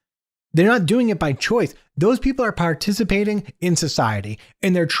virus. They're not doing it by choice. Those people are participating in society,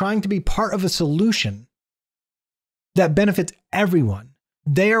 and they're trying to be part of a solution that benefits everyone.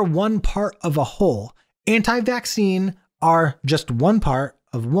 They are one part of a whole. Anti-vaccine are just one part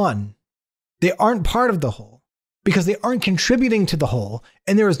of one. They aren't part of the whole because they aren't contributing to the whole.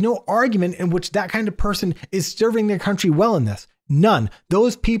 And there is no argument in which that kind of person is serving their country well in this. None.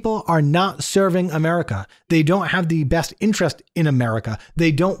 Those people are not serving America. They don't have the best interest in America.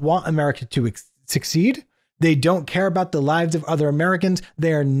 They don't want America to succeed. They don't care about the lives of other Americans.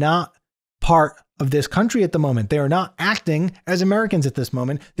 They are not part of this country at the moment. They are not acting as Americans at this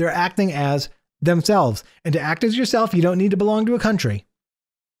moment. They're acting as themselves. And to act as yourself, you don't need to belong to a country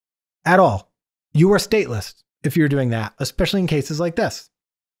at all. You are stateless if you're doing that, especially in cases like this.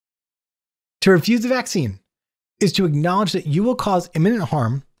 To refuse the vaccine is to acknowledge that you will cause imminent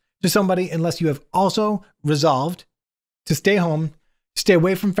harm to somebody unless you have also resolved to stay home, stay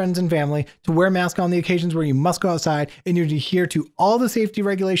away from friends and family, to wear a mask on the occasions where you must go outside, and you adhere to all the safety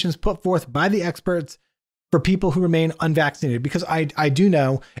regulations put forth by the experts for people who remain unvaccinated. Because I do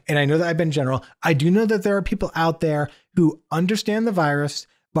know, and I know that I've been general, I do know that there are people out there who understand the virus,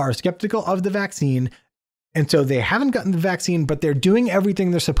 but are skeptical of the vaccine, And so they haven't gotten the vaccine, but they're doing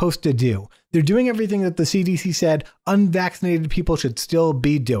everything they're supposed to do. They're doing everything that the CDC said unvaccinated people should still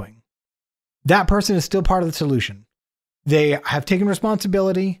be doing. That person is still part of the solution. They have taken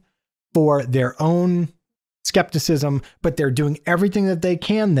responsibility for their own skepticism, but they're doing everything that they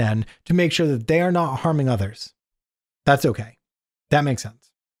can then to make sure that they are not harming others. That's okay. That makes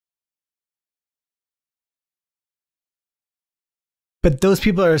sense. But those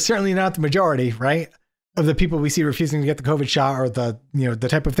people are certainly not the majority, right? Of the people we see refusing to get the COVID shot, or the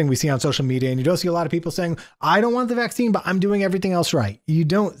type of thing we see on social media. And you don't see a lot of people saying, I don't want the vaccine, but I'm doing everything else right. You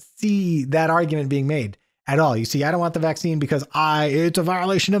don't see that argument being made at all. You see, I don't want the vaccine because it's a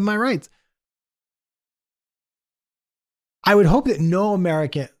violation of my rights. I would hope that no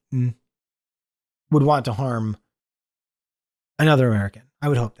American would want to harm another American. I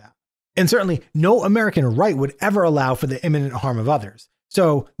would hope that. And certainly no American right would ever allow for the imminent harm of others.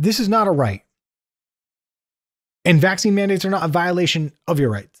 So this is not a right. And vaccine mandates are not a violation of your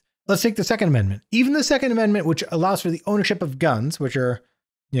rights. Let's take the Second Amendment. Even the Second Amendment, which allows for the ownership of guns, which are,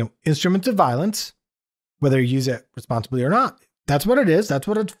 instruments of violence, whether you use it responsibly or not. That's what it is. That's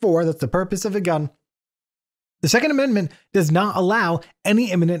what it's for. That's the purpose of a gun. The Second Amendment does not allow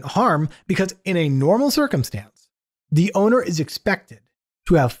any imminent harm because in a normal circumstance, the owner is expected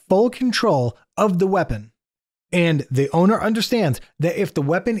to have full control of the weapon. And the owner understands that if the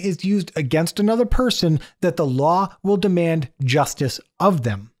weapon is used against another person, that the law will demand justice of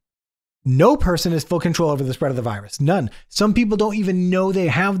them. No person has full control over the spread of the virus. None. Some people don't even know they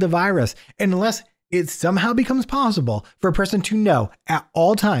have the virus. And unless it somehow becomes possible for a person to know at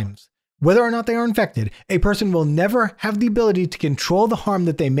all times whether or not they are infected, a person will never have the ability to control the harm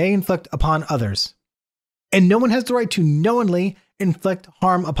that they may inflict upon others. And no one has the right to knowingly inflict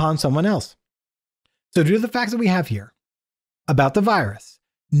harm upon someone else. So due to the facts that we have here about the virus,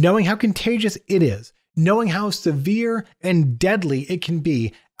 knowing how contagious it is, knowing how severe and deadly it can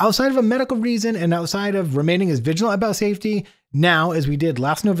be, outside of a medical reason and outside of remaining as vigilant about safety now as we did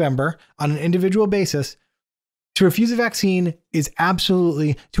last November on an individual basis, to refuse a vaccine is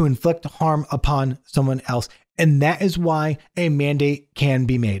absolutely to inflict harm upon someone else. And that is why a mandate can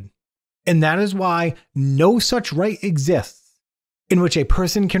be made. And that is why no such right exists in which a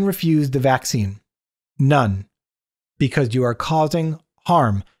person can refuse the vaccine. None. Because you are causing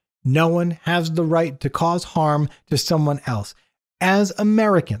harm. No one has the right to cause harm to someone else. As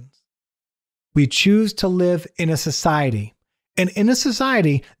Americans, we choose to live in a society. And in a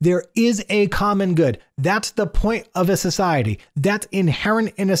society, there is a common good. That's the point of a society. That's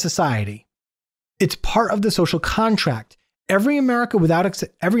inherent in a society. It's part of the social contract. Every American without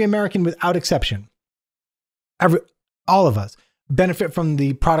exception, all of us benefit from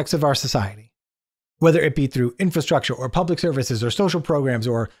the products of our society, whether it be through infrastructure or public services or social programs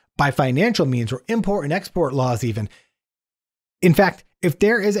or by financial means or import and export laws even. In fact, if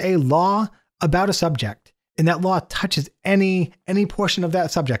there is a law about a subject and that law touches any portion of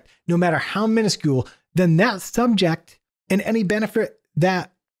that subject, no matter how minuscule, then that subject and any benefit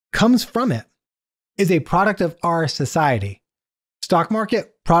that comes from it is a product of our society. Stock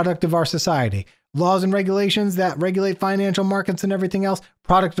market, product of our society. Laws and regulations that regulate financial markets and everything else,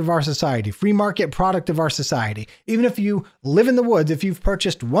 product of our society. Free market, product of our society. Even if you live in the woods, if you've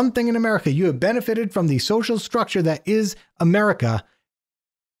purchased one thing in America, you have benefited from the social structure that is America.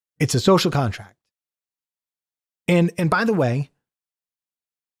 It's a social contract. And by the way,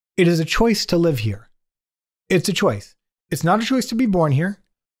 it is a choice to live here. It's a choice. It's not a choice to be born here,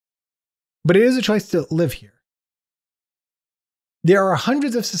 but it is a choice to live here. There are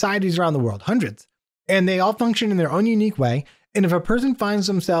hundreds of societies around the world, hundreds, and they all function in their own unique way. And if a person finds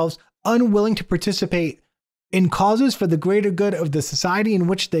themselves unwilling to participate in causes for the greater good of the society in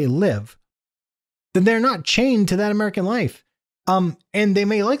which they live, then they're not chained to that American life. And they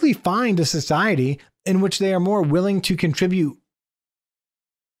may likely find a society in which they are more willing to contribute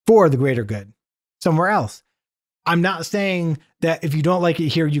for the greater good somewhere else. I'm not saying that if you don't like it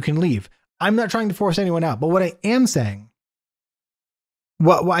here, you can leave. I'm not trying to force anyone out. But what I am saying,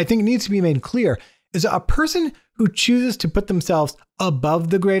 what I think needs to be made clear is that a person who chooses to put themselves above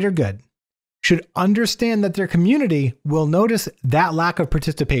the greater good should understand that their community will notice that lack of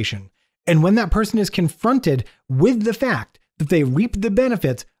participation. And when that person is confronted with the fact that they reap the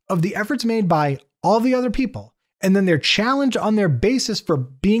benefits of the efforts made by all the other people, and then they're challenged on their basis for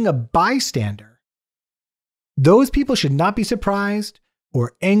being a bystander, those people should not be surprised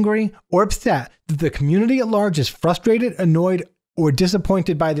or angry or upset that the community at large is frustrated, annoyed, or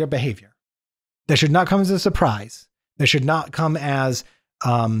disappointed by their behavior. That should not come as a surprise. That should not come as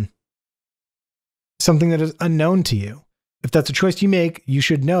something that is unknown to you. if that's a choice you make, you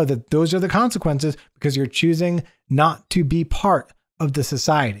should know that those are the consequences because you're choosing not to be part of the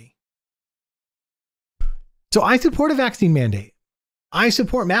society. So I support a vaccine mandate. I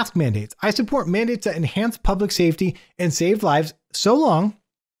support mask mandates. I support mandates that enhance public safety and save lives so long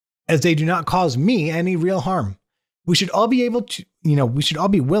as they do not cause me any real harm. We should all be able to, we should all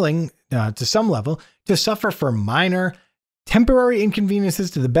be willing to some level to suffer for minor, temporary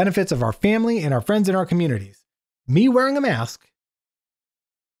inconveniences to the benefits of our family and our friends in our communities. Me wearing a mask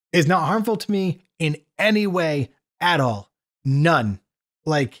is not harmful to me in any way at all. None.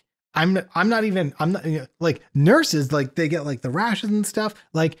 Like, I'm not like nurses, like they get like the rashes and stuff,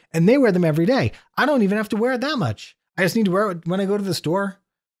 like, and they wear them every day. I don't even have to wear it that much. I just need to wear it when I go to the store.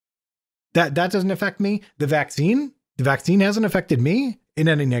 That doesn't affect me. The vaccine hasn't affected me in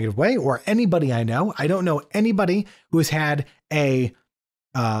any negative way or anybody I know. I don't know anybody who has had a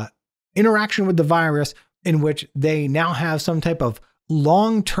interaction with the virus in which they now have some type of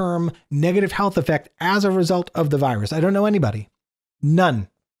long-term negative health effect as a result of the virus. I don't know anybody. None.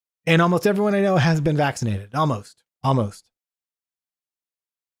 And almost everyone I know has been vaccinated. Almost.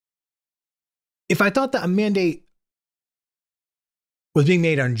 If I thought that a mandate was being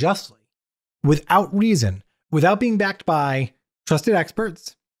made unjustly, without reason, without being backed by trusted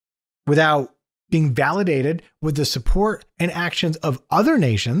experts, without being validated with the support and actions of other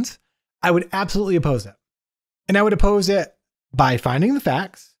nations, I would absolutely oppose it. And I would oppose it by finding the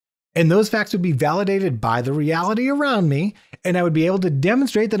facts, and those facts would be validated by the reality around me, and I would be able to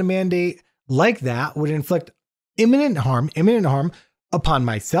demonstrate that a mandate like that would inflict imminent harm upon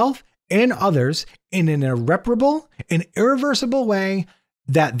myself and others in an irreparable and irreversible way,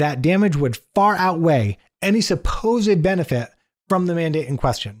 that damage would far outweigh any supposed benefit from the mandate in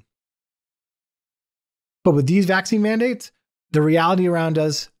question. But with these vaccine mandates, the reality around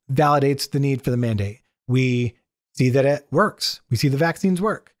us validates the need for the mandate. We see that it works. We see the vaccines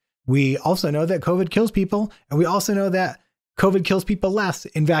work. We also know that COVID kills people, and we also know that COVID kills people less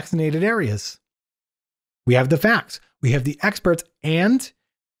in vaccinated areas. We have the facts. We have the experts, and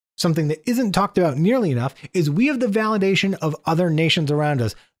something that isn't talked about nearly enough is we have the validation of other nations around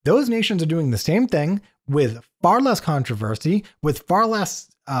us. Those nations are doing the same thing with far less controversy, with far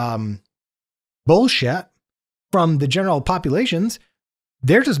less bullshit from the general populations.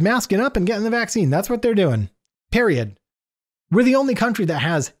 They're just masking up and getting the vaccine. That's what they're doing. Period. We're the only country that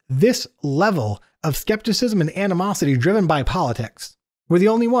has this level of skepticism and animosity driven by politics. We're the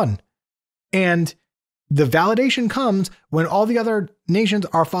only one. And the validation comes when all the other nations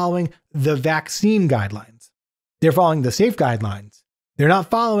are following the vaccine guidelines. They're following the safe guidelines. They're not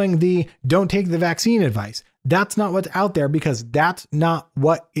following the don't take the vaccine advice. That's not what's out there because that's not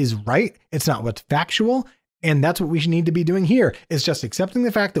what is right. It's not what's factual. And that's what we need to be doing here, is just accepting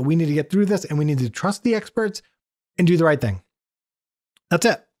the fact that we need to get through this and we need to trust the experts and do the right thing. That's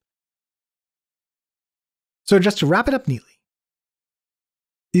it. So just to wrap it up neatly,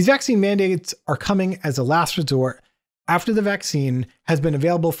 these vaccine mandates are coming as a last resort after the vaccine has been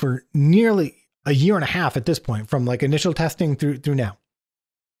available for nearly a year and a half at this point, from like initial testing through now.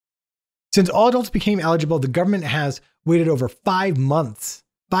 Since all adults became eligible, the government has waited over 5 months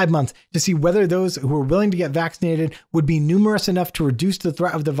to see whether those who were willing to get vaccinated would be numerous enough to reduce the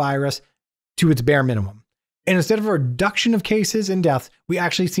threat of the virus to its bare minimum. And instead of a reduction of cases and deaths, we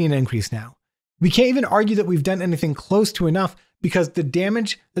actually see an increase now. We can't even argue that we've done anything close to enough because the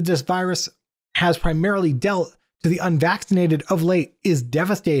damage that this virus has primarily dealt to the unvaccinated of late is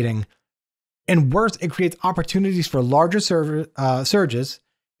devastating. And worse, it creates opportunities for larger surges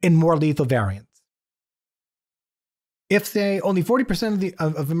in more lethal variants. If, say, only 40%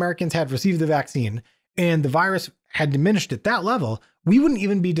 of Americans had received the vaccine and the virus had diminished at that level, we wouldn't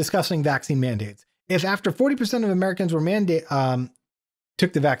even be discussing vaccine mandates. If after 40% of Americans were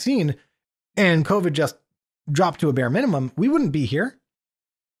took the vaccine and COVID just dropped to a bare minimum, we wouldn't be here.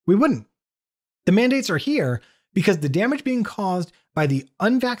 We wouldn't. The mandates are here because the damage being caused by the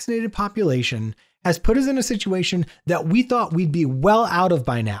unvaccinated population has put us in a situation that we thought we'd be well out of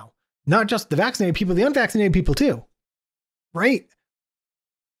by now. Not just the vaccinated people, the unvaccinated people too. Right?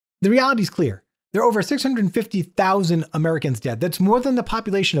 The reality is clear. There are over 650,000 Americans dead. That's more than the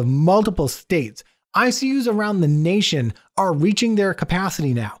population of multiple states. ICUs around the nation are reaching their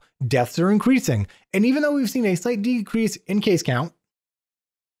capacity now. Deaths are increasing. And even though we've seen a slight decrease in case count,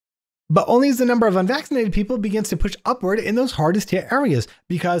 but only as the number of unvaccinated people begins to push upward in those hardest hit areas,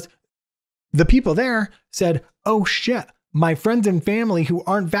 because the people there said, oh shit, my friends and family who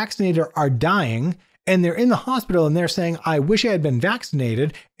aren't vaccinated are dying. And they're in the hospital and they're saying, I wish I had been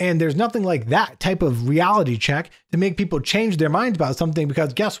vaccinated. And there's nothing like that type of reality check to make people change their minds about something,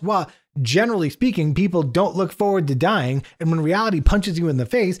 because guess what? generally speaking, people don't look forward to dying. And when reality punches you in the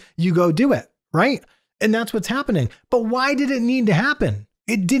face, you go do it, right? And that's what's happening. But why did it need to happen?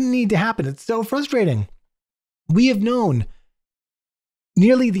 It didn't need to happen. It's so frustrating. We have known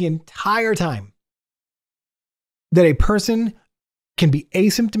nearly the entire time that a person can be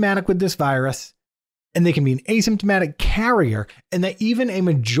asymptomatic with this virus, and they can be an asymptomatic carrier, and that even a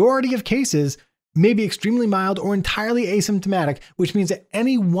majority of cases may be extremely mild or entirely asymptomatic, which means that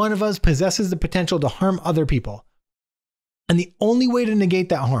any one of us possesses the potential to harm other people. And the only way to negate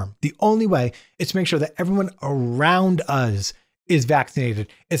that harm, the only way, is to make sure that everyone around us is vaccinated.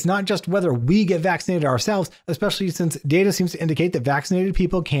 It's not just whether we get vaccinated ourselves, especially since data seems to indicate that vaccinated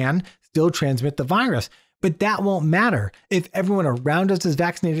people can still transmit the virus. But that won't matter if everyone around us is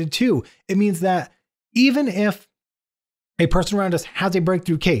vaccinated too. It means that even if a person around us has a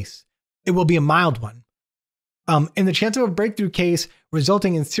breakthrough case, it will be a mild one. And the chance of a breakthrough case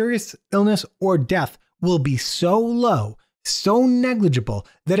resulting in serious illness or death will be so low, so negligible,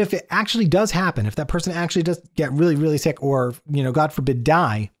 that if it actually does happen, if that person actually does get really, really sick or, God forbid,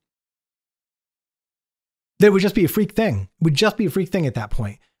 die, that would just be a freak thing. It would just be a freak thing at that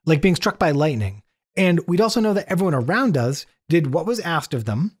point, like being struck by lightning. And we'd also know that everyone around us did what was asked of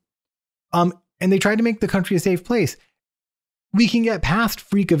them, and they tried to make the country a safe place. We can get past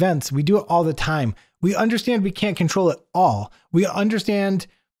freak events. We do it all the time. We understand we can't control it all. We can't understand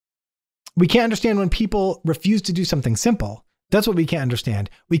when people refuse to do something simple. That's what we can't understand.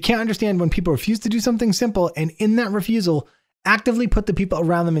 We can't understand when people refuse to do something simple, and in that refusal, actively put the people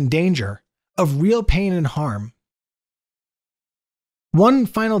around them in danger of real pain and harm. One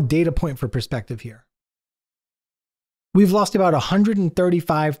final data point for perspective here. We've lost about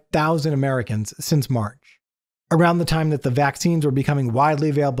 135,000 Americans since March, around the time that the vaccines were becoming widely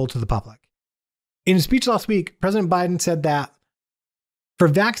available to the public. In a speech last week, President Biden said that for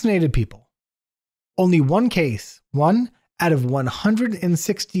vaccinated people, only one case, 1 out of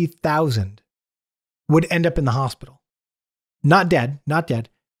 160,000, would end up in the hospital. Not dead,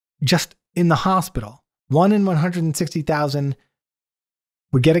 just in the hospital. 1 in 160,000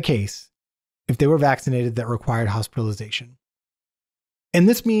 would get a case if they were vaccinated that required hospitalization. And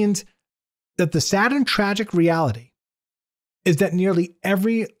this means that the sad and tragic reality is that nearly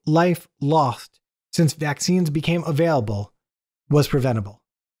every life lost since vaccines became available was preventable.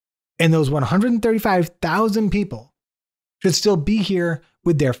 And those 135,000 people should still be here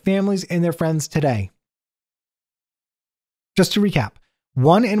with their families and their friends today. Just to recap,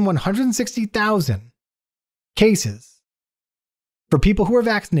 1 in 160,000 cases for people who are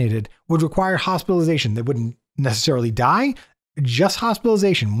vaccinated would require hospitalization. They wouldn't necessarily die, just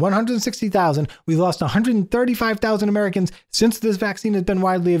hospitalization. 160,000. We've lost 135,000 Americans since this vaccine has been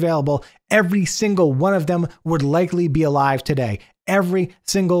widely available. Every single one of them would likely be alive today. Every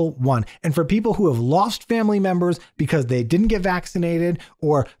single one. And for people who have lost family members because they didn't get vaccinated,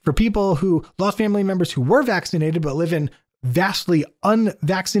 or for people who lost family members who were vaccinated but live in vastly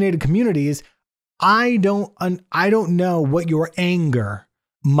unvaccinated communities, I don't know what your anger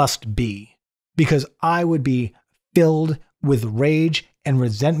must be, because I would be filled with rage and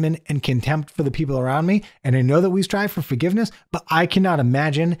resentment and contempt for the people around me. And I know that we strive for forgiveness, but I cannot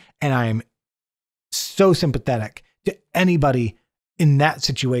imagine, and I am so sympathetic to anybody in that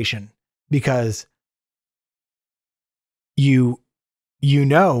situation, because you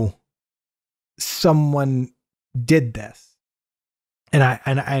know someone did this. And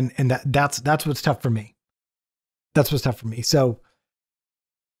that's what's tough for me. That's what's tough for me. So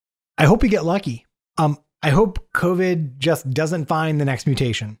I hope we get lucky. I hope COVID just doesn't find the next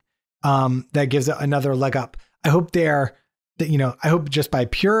mutation that gives it another leg up. I hope I hope just by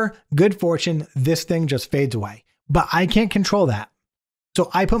pure good fortune, this thing just fades away. But I can't control that. So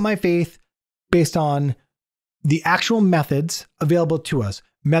I put my faith based on the actual methods available to us,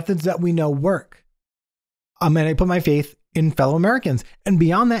 methods that we know work. And I put my faith in fellow Americans, and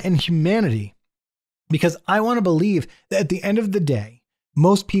beyond that, in humanity, because I want to believe that at the end of the day,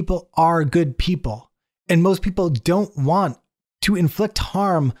 most people are good people, and most people don't want to inflict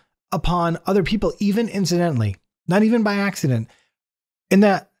harm upon other people, even incidentally, not even by accident, and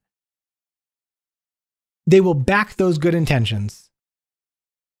that they will back those good intentions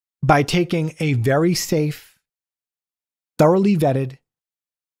by taking a very safe, thoroughly vetted,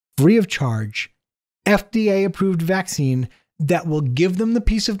 free of charge, FDA-approved vaccine that will give them the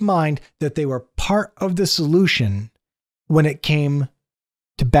peace of mind that they were part of the solution when it came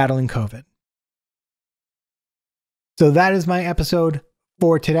to battling COVID. So that is my episode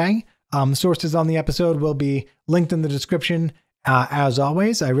for today. Sources on the episode will be linked in the description As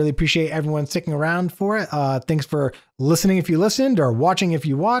always, I really appreciate everyone sticking around for it. Thanks for listening if you listened or watching if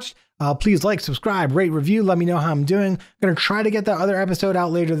you watched. Please like, subscribe, rate, review. Let me know how I'm doing. I'm going to try to get that other episode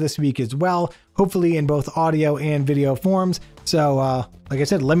out later this week as well, hopefully in both audio and video forms. So, like I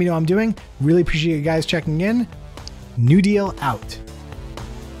said, let me know how I'm doing. Really appreciate you guys checking in. New Deal out.